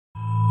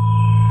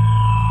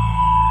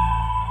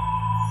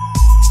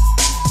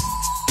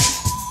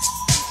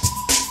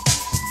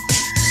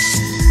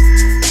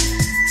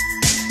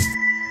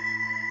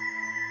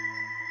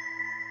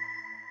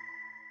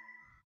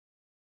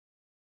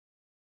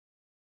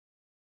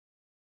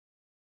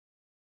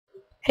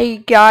Hey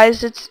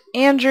guys, it's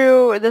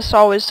Andrew. This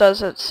always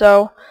does it.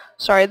 So,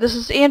 sorry. This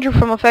is Andrew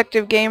from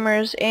Effective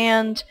Gamers,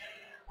 and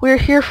we're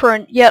here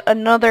for yet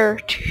another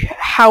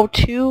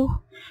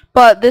how-to.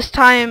 But this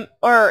time,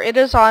 it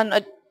is on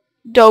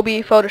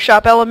Adobe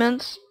Photoshop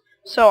Elements.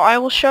 So I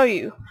will show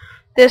you.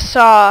 This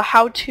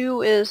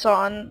how-to is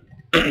on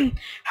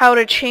how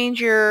to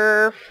change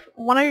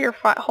one of your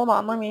files. Hold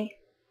on, let me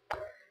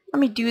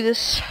do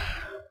this.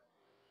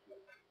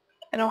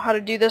 I know how to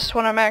do this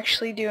when I'm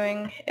actually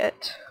doing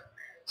it.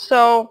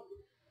 So,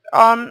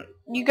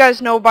 you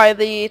guys know by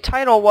the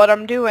title what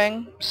I'm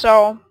doing,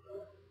 so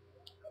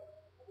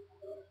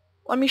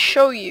let me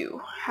show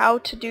you how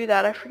to do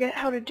that. I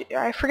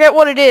forget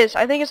what it is.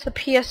 I think it's the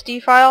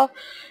PSD file.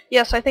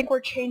 Yes, I think we're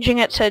changing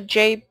it to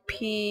JPeg.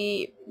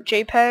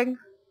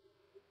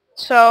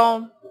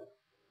 So,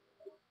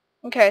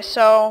 okay,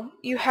 so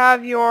you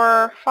have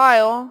your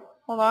file.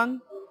 Hold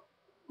on.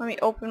 Let me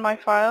open my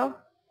file.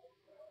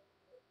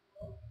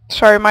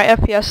 Sorry, my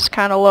FPS is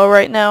kind of low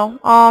right now.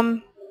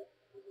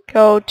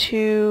 Go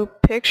to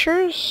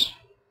pictures.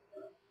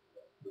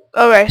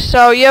 Okay,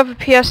 so you have a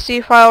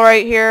PSD file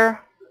right here.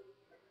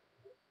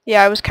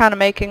 Yeah, I was kind of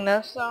making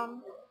this.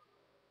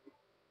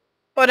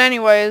 But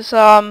anyways,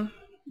 so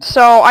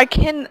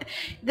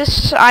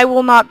I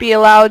will not be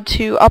allowed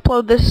to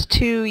upload this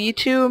to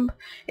YouTube.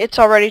 It's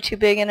already too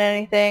big and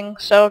anything,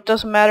 so it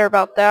doesn't matter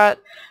about that.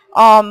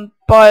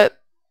 But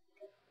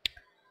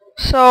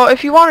so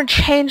if you want to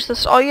change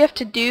this, all you have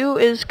to do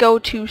is go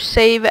to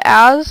Save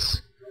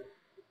As.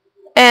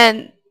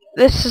 And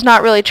this is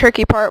not really a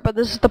tricky part, but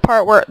this is the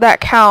part where that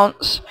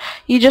counts.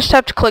 You just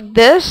have to click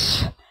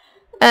this,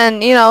 and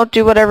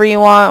do whatever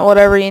you want,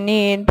 whatever you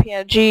need,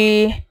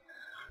 PNG.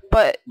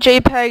 But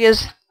JPEG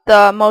is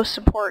the most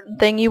important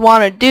thing you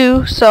want to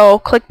do, so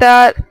click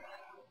that,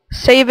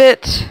 save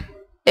it.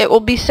 It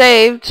will be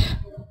saved,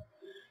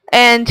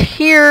 and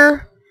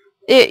here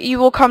you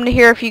will come to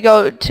here if you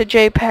go to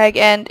JPEG.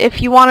 And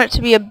if you want it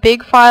to be a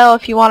big file,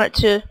 if you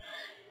want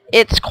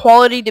its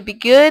quality to be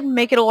good,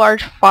 make it a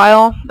large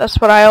file.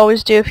 That's what I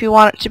always do. If you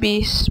want it to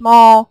be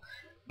small,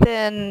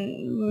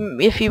 then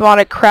if you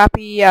want it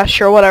crappy, yeah,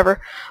 sure,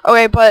 whatever.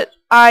 Okay, but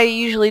I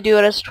usually do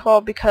it as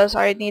 12 because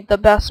I need the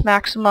best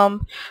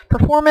maximum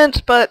performance.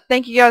 But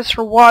thank you guys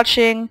for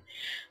watching.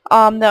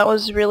 That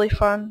was really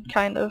fun,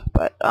 kind of,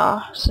 but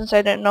since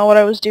I didn't know what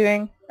I was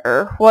doing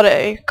or what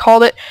I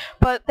called it.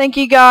 But thank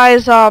you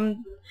guys.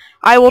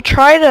 I will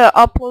try to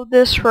upload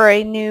this for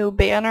a new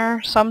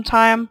banner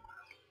sometime.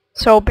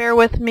 So bear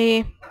with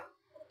me.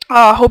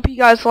 Hope you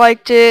guys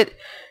liked it.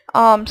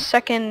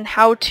 Second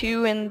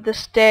how-to in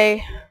this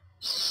day.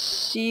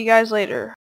 See you guys later.